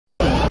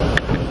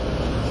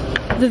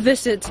The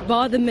visit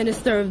by the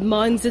Minister of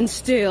Mines and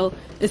Steel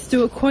is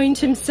to acquaint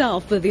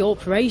himself with the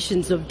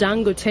operations of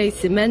Dangote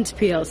Cement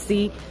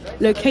PLC,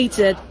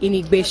 located in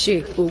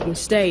Igbeshe, Ogun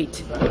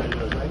State.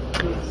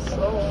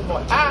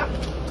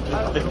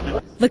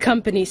 The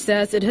company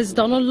says it has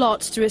done a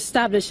lot to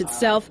establish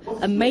itself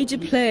a major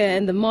player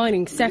in the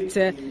mining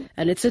sector,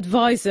 and its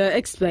advisor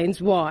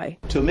explains why.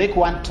 To make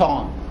 1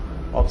 ton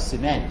of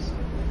cement,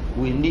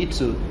 we need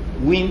to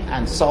win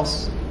and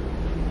source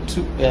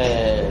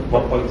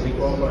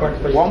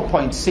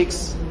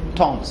 1.6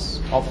 tons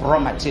of raw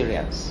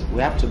materials.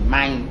 We have to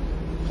mine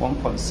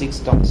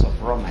 1.6 tons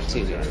of raw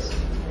materials.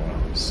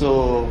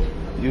 So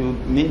you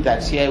mean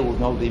that here we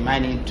will be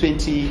mining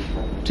 20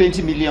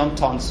 million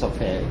tons of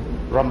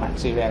raw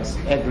materials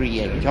every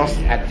year just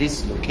at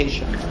this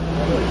location.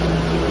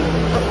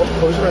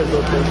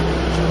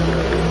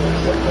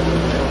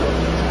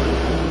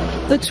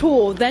 The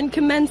tour then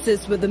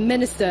commences with the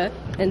minister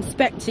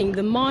inspecting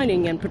the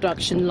mining and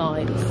production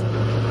lines.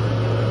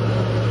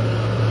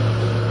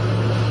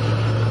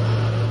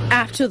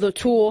 After the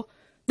tour,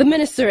 the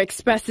minister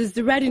expresses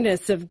the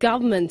readiness of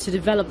government to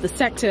develop the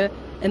sector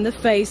in the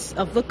face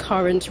of the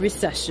current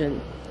recession.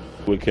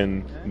 We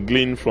can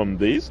glean from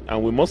this,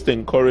 and we must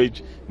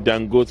encourage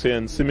Dangote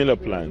and similar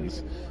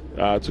plans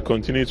to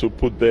continue to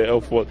put their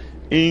effort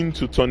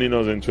into turning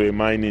us into a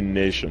mining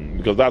nation,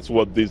 because that's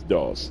what this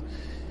does.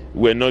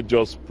 We're not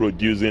just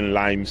producing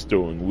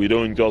limestone. We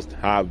don't just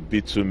have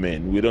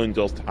bitumen. We don't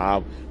just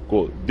have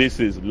gold. This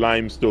is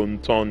limestone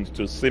turned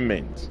to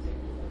cement.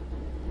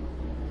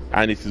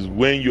 And it is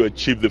when you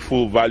achieve the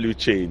full value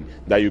chain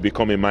that you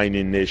become a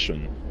mining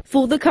nation.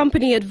 For the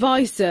company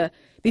advisor,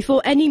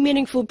 before any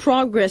meaningful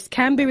progress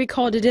can be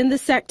recorded in the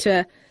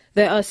sector,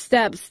 there are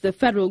steps the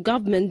federal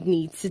government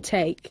needs to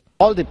take.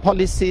 All the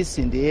policies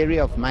in the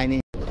area of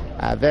mining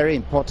are very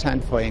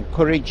important for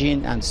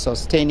encouraging and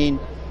sustaining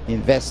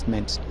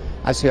investment.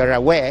 As you are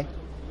aware,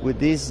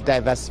 with this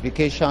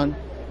diversification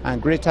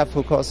and greater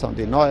focus on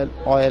the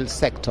oil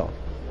sector,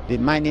 the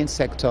mining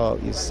sector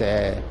is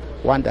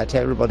one that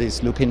everybody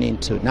is looking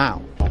into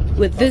now.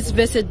 With this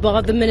visit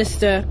by the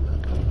minister,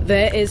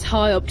 there is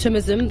high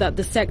optimism that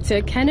the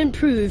sector can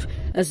improve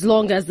as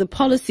long as the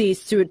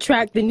policies to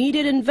attract the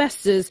needed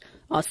investors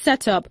are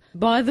set up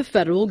by the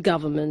federal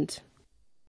government.